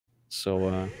So,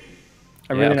 really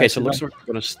yeah, okay, nice so it looks like we're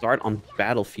going to start on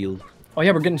Battlefield. Oh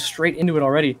yeah, we're getting straight into it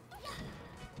already.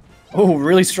 Oh,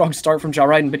 really strong start from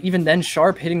Ridin, but even then,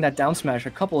 Sharp hitting that down smash,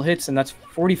 a couple hits, and that's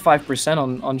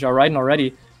 45% on Ridin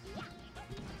already.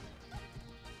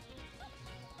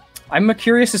 I'm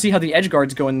curious to see how the edge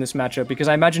guards go in this matchup, because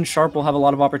I imagine Sharp will have a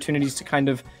lot of opportunities to kind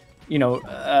of, you know,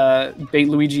 bait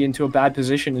Luigi into a bad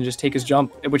position and just take his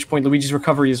jump, at which point Luigi's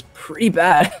recovery is pretty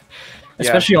bad,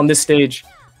 especially on this stage.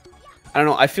 I don't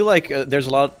know, I feel like there's a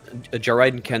lot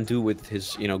Ridin can do with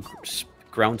his, you know,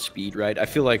 ground speed, right? I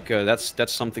feel like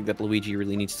that's something that Luigi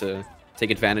really needs to take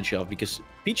advantage of, because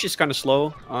Peach is kind of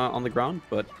slow on the ground,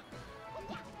 but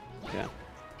yeah.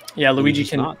 Yeah, Luigi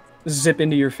can zip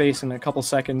into your face in a couple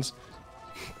seconds.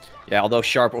 Yeah, although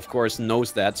Sharp, of course,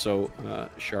 knows that, so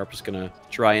Sharp is gonna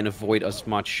try and avoid as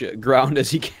much ground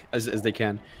as they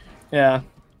can. Yeah.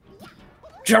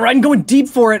 Ridin going deep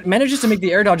for it, manages to make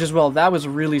the air dodge as well. That was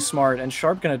really smart, and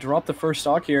Sharp gonna drop the first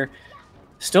stock here.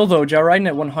 Still though, Ridin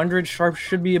at 100, Sharp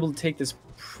should be able to take this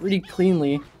pretty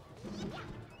cleanly.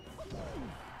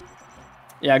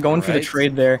 Yeah, going for the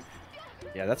trade there.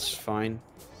 Yeah, that's fine.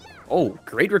 Oh,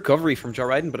 great recovery from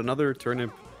Ridin, but another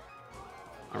turnip.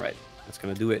 Alright, that's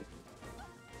gonna do it.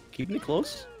 Keeping it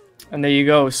close. And there you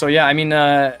go. So yeah, I mean,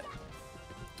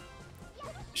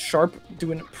 Sharp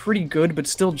doing pretty good, but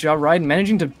still Ridin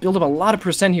managing to build up a lot of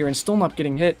percent here and still not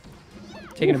getting hit.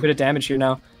 Taking a bit of damage here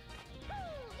now.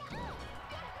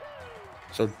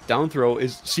 So down throw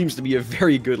seems to be a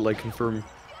very good, like, confirmed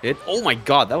hit. Oh my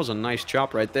god, that was a nice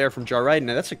chop right there from Ridin.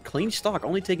 Now that's a clean stock,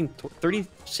 only taking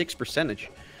 36%.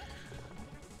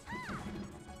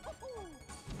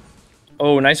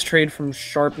 Oh, nice trade from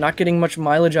Sharp. Not getting much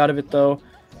mileage out of it, though.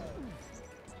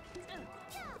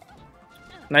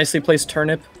 Nicely placed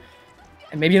turnip.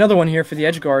 And maybe another one here for the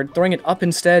edge guard. Throwing it up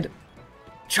instead.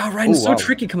 Ridin's so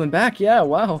tricky coming back. Yeah,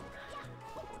 wow.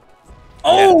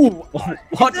 Oh!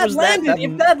 What was that?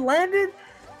 If that landed?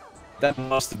 That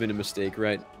must have been a mistake,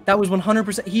 right? That was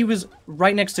 100%. He was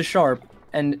right next to Sharp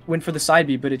and went for the side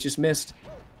B, but it just missed.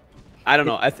 I don't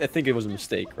know. I think it was a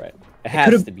mistake, right? It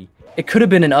has to be. It could have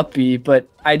been an up B, but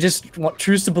I just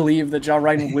choose to believe that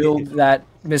Ridin willed that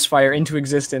misfire into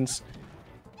existence.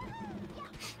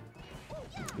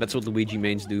 That's what Luigi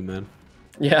mains do, man.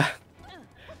 Yeah.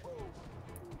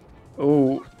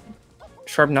 Oh.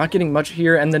 Sharp not getting much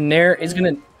here, and the Nair is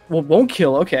gonna... Well, won't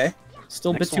kill, okay.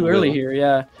 Still a bit too early here,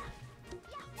 yeah.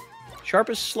 Sharp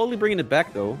is slowly bringing it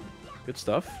back, though. Good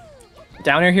stuff.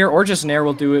 Down air here, or just Nair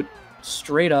will do it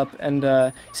straight up, and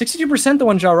 62% though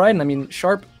on Ridin. I mean,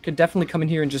 Sharp could definitely come in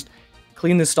here and just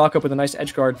clean this stock up with a nice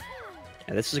edge guard.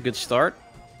 Yeah, this is a good start.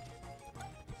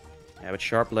 Yeah, but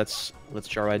Sharp lets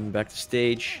Ridin back to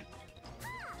stage.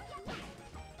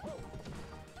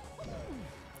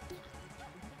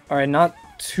 Alright, not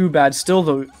too bad. Still,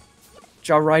 though,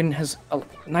 Ridin has a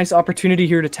nice opportunity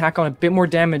here to tack on a bit more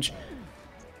damage.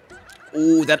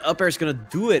 Oh, that up air is going to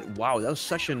do it. Wow, that was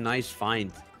such a nice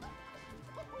find.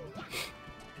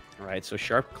 Alright, so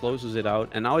Sharp closes it out.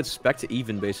 And now it's back to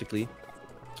even, basically.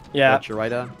 Yeah.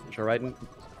 Ridin.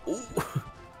 Ooh.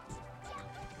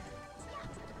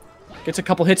 Gets a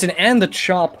couple hits in, and the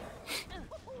chop.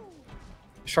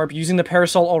 Sharp using the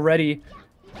parasol already.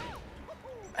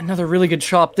 Another really good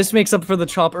chop. This makes up for the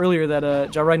chop earlier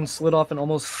that Ridin slid off and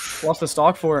almost lost the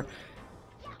stock for.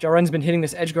 Ridin's been hitting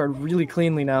this edge guard really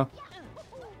cleanly now.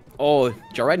 Oh,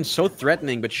 Ridin's so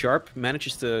threatening, but Sharp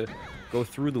manages to go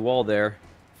through the wall there.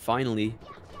 Finally.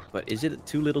 But is it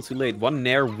too little too late? One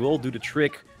Nair will do the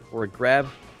trick, or a grab.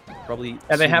 Probably.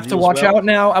 Yeah, they have to watch out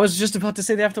now. I was just about to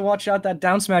say they have to watch out. That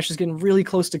down smash is getting really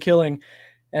close to killing.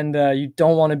 And you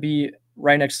don't want to be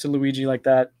right next to Luigi like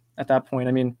that at that point.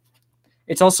 I mean,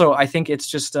 it's also, I think it's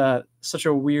just such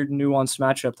a weird, nuanced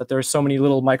matchup that there are so many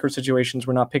little micro situations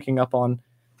we're not picking up on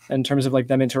in terms of like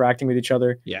them interacting with each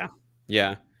other. Yeah,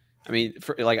 yeah. I mean,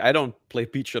 I don't play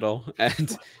Peach at all,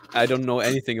 and I don't know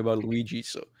anything about Luigi,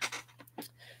 so.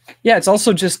 Yeah, it's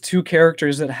also just two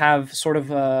characters that have sort of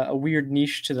a weird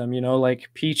niche to them, you know, like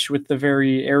Peach with the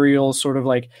very aerial sort of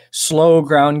like slow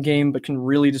ground game, but can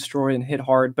really destroy and hit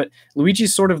hard. But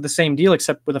Luigi's sort of the same deal,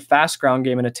 except with a fast ground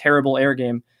game and a terrible air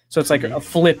game. So it's like a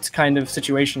flipped kind of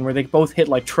situation where they both hit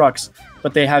like trucks,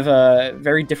 but they have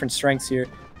very different strengths here.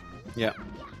 Yeah.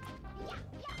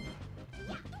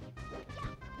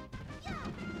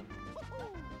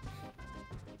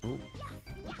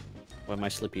 Well, my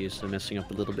Slippy is messing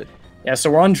up a little bit. Yeah, so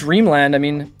we're on Dreamland. I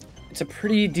mean, it's a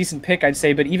pretty decent pick, I'd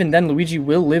say, but even then, Luigi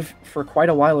will live for quite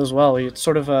a while as well. It's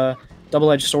sort of a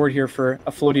double-edged sword here for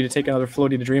a floaty to take another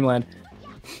floaty to Dreamland.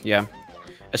 Yeah.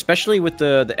 Especially with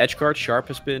the edge guard Sharp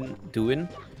has been doing.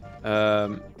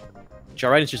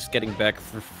 Jaride is just getting back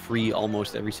for free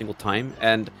almost every single time,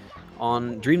 and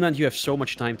on Dreamland you have so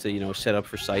much time to, you know, set up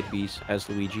for side Bs as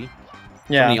Luigi.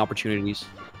 So many opportunities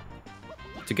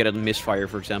to get a misfire,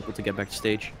 for example, to get back to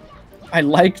stage. I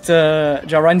liked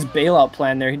Jarrine's bailout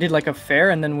plan there. He did like a fair,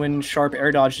 and then when Sharp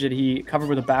air dodged it, he covered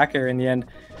with a back air in the end.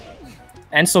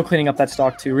 And still cleaning up that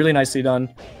stock too. Really nicely done.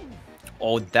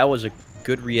 Oh, that was a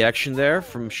good reaction there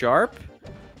from Sharp.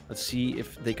 Let's see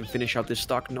if they can finish out this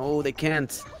stock. No, they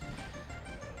can't.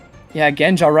 Yeah,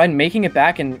 again, Jarrine making it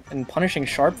back and punishing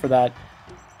Sharp for that.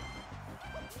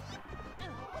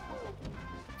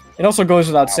 It also goes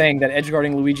without saying that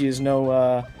edgeguarding Luigi is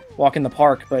no walk in the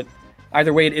park, but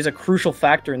either way, it is a crucial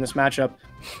factor in this matchup.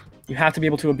 You have to be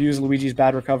able to abuse Luigi's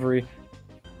bad recovery.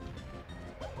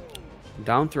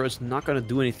 Down throw is not going to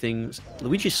do anything.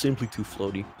 Luigi's simply too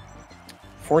floaty.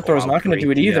 Forward throw is not going to do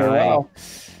it either. Wow.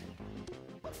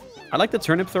 I like the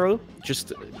turnip throw,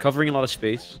 just covering a lot of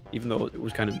space, even though it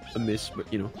was kind of a miss,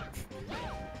 but you know.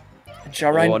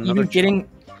 Jarrine even getting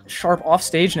Sharp off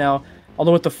stage now,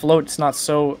 although with the float it's not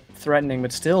so threatening,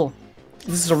 but still.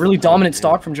 This is a really dominant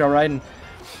stock from Jarrine.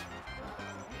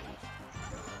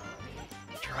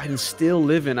 Jarrine's still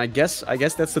living. I guess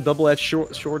that's the double-edged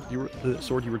sword you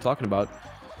were talking about.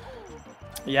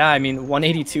 Yeah, I mean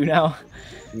 182 now.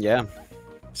 Yeah.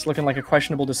 It's looking like a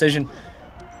questionable decision.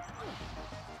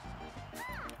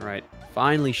 All right,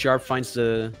 finally Sharp finds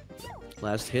the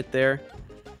last hit there.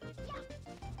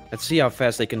 Let's see how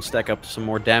fast they can stack up some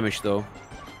more damage, though.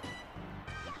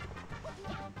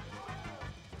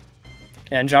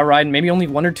 And Jarrine maybe only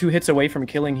 1 or 2 hits away from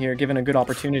killing here, given a good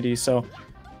opportunity, so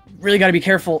really got to be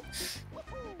careful.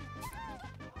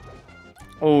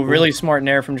 Oh, really smart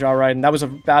nair from Jarrine. That was a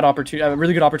bad opportunity, a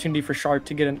really good opportunity for Sharp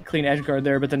to get a clean edge guard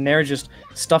there, but the nair just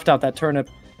stuffed out that turnip.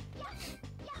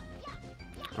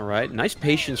 All right, nice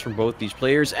patience from both these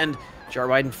players, and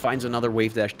Jarrine finds another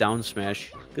wave dash down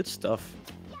smash. Good stuff.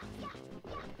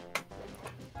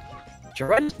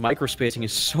 Jarrine's microspacing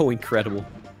is so incredible.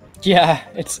 Yeah,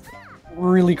 it's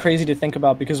really crazy to think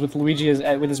about because with Luigi,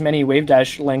 with as many wave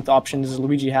dash length options as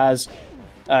Luigi has,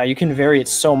 you can vary it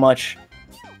so much.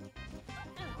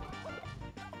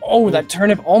 Oh, that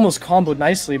turnip almost comboed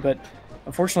nicely, but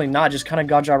unfortunately not. Just kind of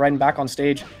got Jarrine back on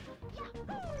stage.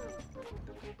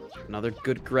 Another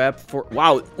good grab for...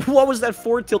 Wow, what was that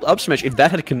forward tilt up smash? If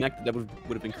that had connected, that would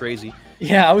have been crazy.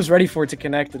 Yeah, I was ready for it to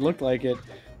connect. It looked like it.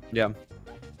 Yeah.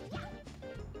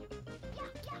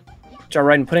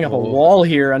 Jarrine putting up a wall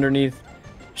here underneath.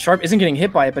 Sharp isn't getting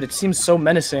hit by it, but it seems so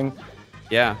menacing.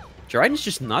 Yeah. Jarrine is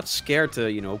just not scared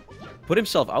to, you know, put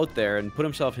himself out there and put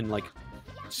himself in, like,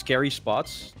 scary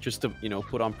spots just to, you know,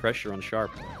 put on pressure on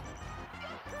Sharp.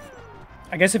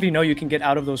 I guess if you know you can get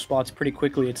out of those spots pretty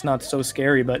quickly, it's not so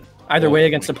scary, but either way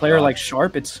against a player like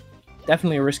Sharp, it's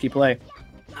definitely a risky play.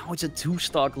 Now it's a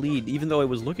 2-stock lead, even though it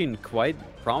was looking quite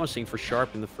promising for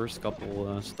Sharp in the first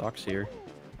couple stocks here.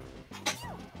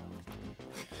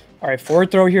 All right,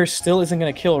 forward throw here still isn't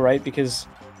going to kill, right? Because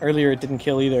earlier it didn't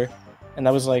kill either. And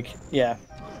that was like, yeah.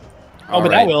 Oh, but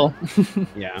that will.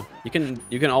 Yeah, you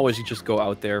can always just go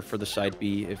out there for the side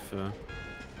B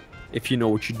if you know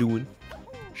what you're doing.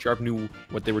 Sharp knew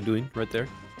what they were doing right there.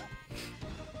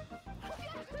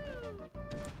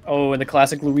 Oh, and the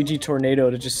classic Luigi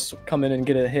tornado to just come in and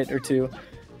get a hit or two.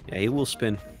 Yeah, he will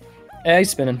spin. Yeah,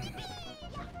 he's spinning.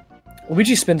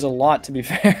 Luigi spins a lot, to be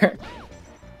fair.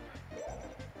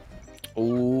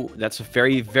 Oh, that's a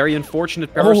very, very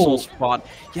unfortunate parasol spot.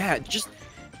 Yeah, just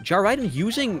Jarrine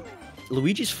using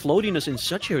Luigi's floatiness in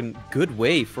such a good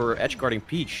way for edgeguarding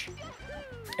Peach.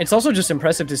 It's also just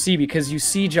impressive to see because you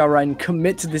see Jarrine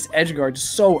commit to this edgeguard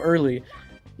so early.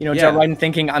 You know, Jarrine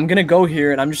thinking, I'm going to go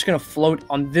here and I'm just going to float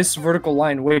on this vertical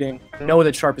line waiting. I know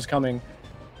that Sharp is coming.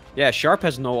 Yeah, Sharp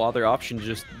has no other option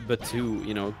but to,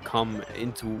 you know, come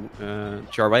into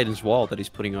Jarrine's wall that he's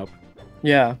putting up.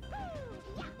 Yeah.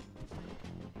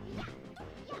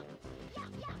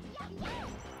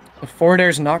 The forward air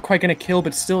is not quite going to kill,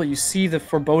 but still, you see the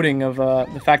foreboding of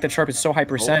the fact that Sharp is so high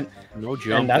percent. Oh, no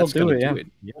jump. And that'll do it,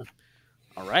 yeah.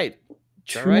 All right.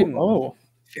 Jarrine, 2-0.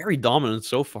 Very dominant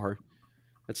so far.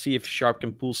 Let's see if Sharp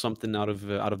can pull something out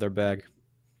of their bag.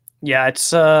 Yeah,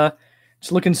 it's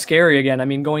looking scary again. I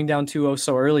mean, going down 2-0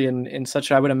 so early in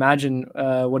such, I would imagine,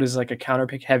 what is like a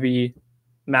counterpick heavy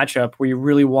matchup where you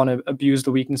really want to abuse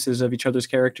the weaknesses of each other's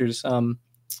characters.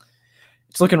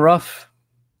 It's looking rough.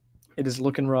 It is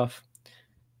looking rough.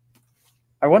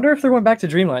 I wonder if they're going back to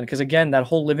Dreamland, because again, that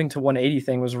whole living to 180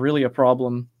 thing was really a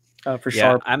problem for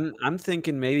Sharp. I'm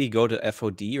thinking maybe go to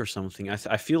FOD or something.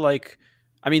 I feel like,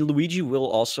 I mean, Luigi will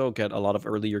also get a lot of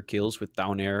earlier kills with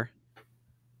down air,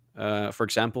 for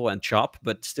example, and chop,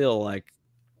 but still, like,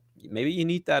 maybe you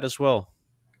need that as well.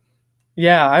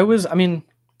 Yeah, I mean,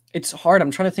 it's hard.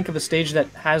 I'm trying to think of a stage that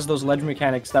has those ledge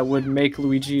mechanics that would make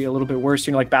Luigi a little bit worse,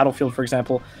 you know, like Battlefield, for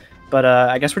example. But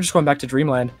I guess we're just going back to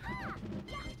Dreamland.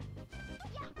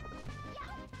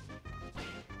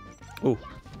 Oh,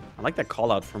 I like that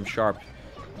call out from Sharp,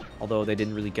 although they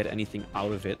didn't really get anything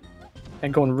out of it.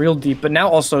 And going real deep. But now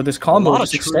also this combo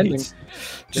is extending.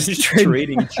 Just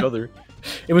trading each other.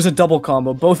 It was a double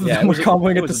combo. Both of them were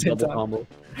comboing at the same time. Combo.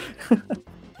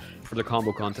 For the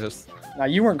combo contest. Now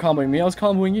you weren't comboing me, I was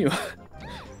comboing you.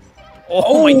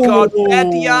 Oh my god, at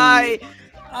the eye!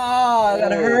 Ah,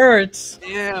 that hurts.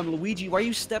 Damn, Luigi, why are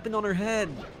you stepping on her head?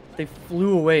 They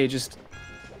flew away, just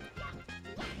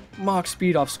Mach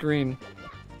speed off screen.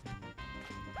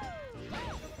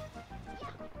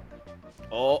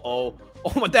 Oh,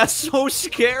 that's so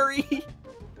scary!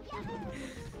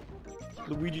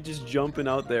 Luigi just jumping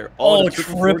out there. Oh,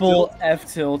 triple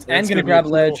F tilt. And gonna grab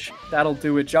ledge. That'll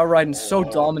do it. Ridin's so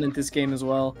dominant this game as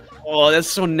well. Oh, that's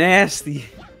so nasty.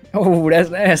 Oh, that's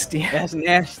nasty. That's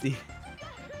nasty.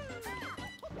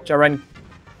 Ridin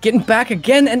getting back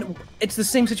again, and it's the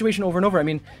same situation over and over. I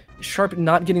mean, Sharp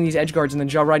not getting these edge guards, and then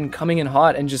Ridin coming in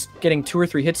hot and just getting 2 or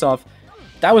 3 hits off.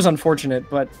 That was unfortunate,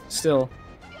 but still.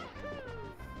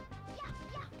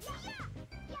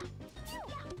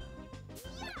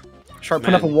 Sharp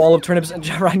putting up a wall of turnips and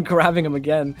Ridin grabbing him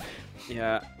again.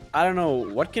 Yeah, I don't know.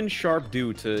 What can Sharp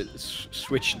do to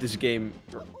switch this game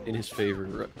in his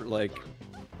favor? Like,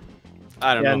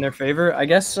 I don't know. Yeah, in their favor? I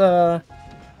guess,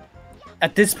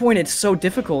 at this point, it's so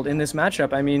difficult in this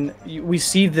matchup. I mean, we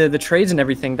see the trades and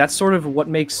everything. That's sort of what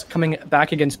makes coming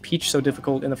back against Peach so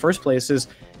difficult in the first place, is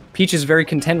Peach is very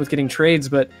content with getting trades,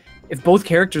 but if both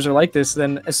characters are like this,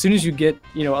 then as soon as you get,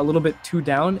 you know, a little bit too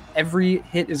down, every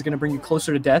hit is going to bring you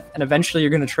closer to death, and eventually you're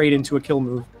going to trade into a kill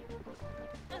move.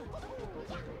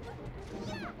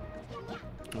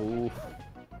 Ooh.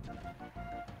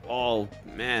 Oh,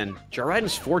 man.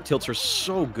 Ridin's 4 tilts are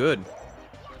so good.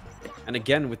 And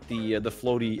again, with the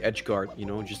floaty edge guard, you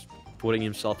know, just putting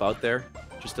himself out there,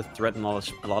 just to threaten a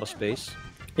lot of space.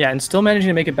 Yeah, and still managing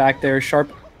to make it back there.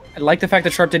 Sharp, I like the fact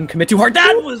that Sharp didn't commit too hard.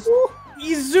 That was...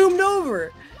 He zoomed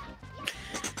over!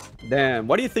 Damn,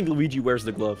 why do you think Luigi wears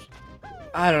the gloves?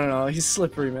 I don't know, he's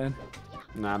slippery, man.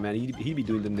 Nah, man, he'd be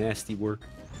doing the nasty work.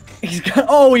 He's got...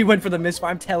 Oh, he went for the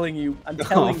misfire, I'm telling you. I'm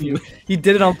telling you. He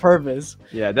did it on purpose.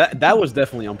 Yeah, that was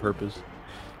definitely on purpose.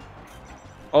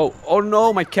 Oh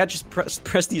no, my cat just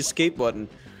pressed the escape button.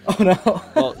 Oh no.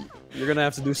 Well, you're gonna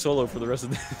have to do solo for the rest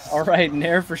of this. Alright,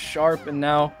 Nair for Sharp, and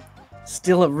now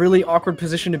still a really awkward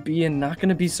position to be in. Not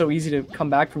gonna be so easy to come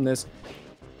back from this.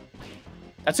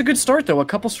 That's a good start, though. A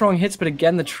couple strong hits, but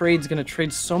again, the trade's gonna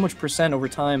trade so much % over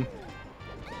time.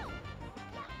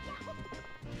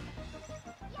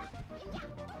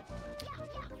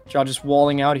 Jaw just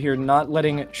walling out here, not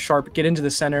letting Sharp get into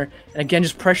the center, and again,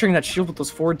 just pressuring that shield with those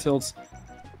forward tilts.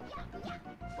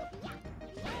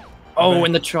 Oh,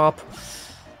 and the chop.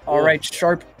 Alright,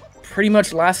 Sharp pretty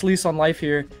much last lease on life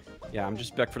here. Yeah, I'm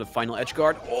just back for the final edge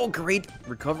guard. Oh, great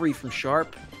recovery from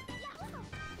Sharp.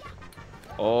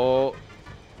 Oh,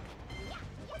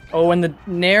 and the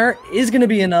Nair is going to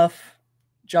be enough.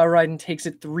 Ridin takes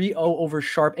it 3-0 over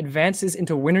Sharp, advances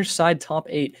into winner's side top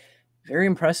 8. Very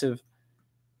impressive.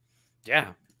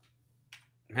 Yeah.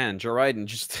 Man, Ridin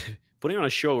just putting on a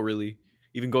show, really.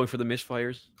 Even going for the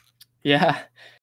misfires. Yeah.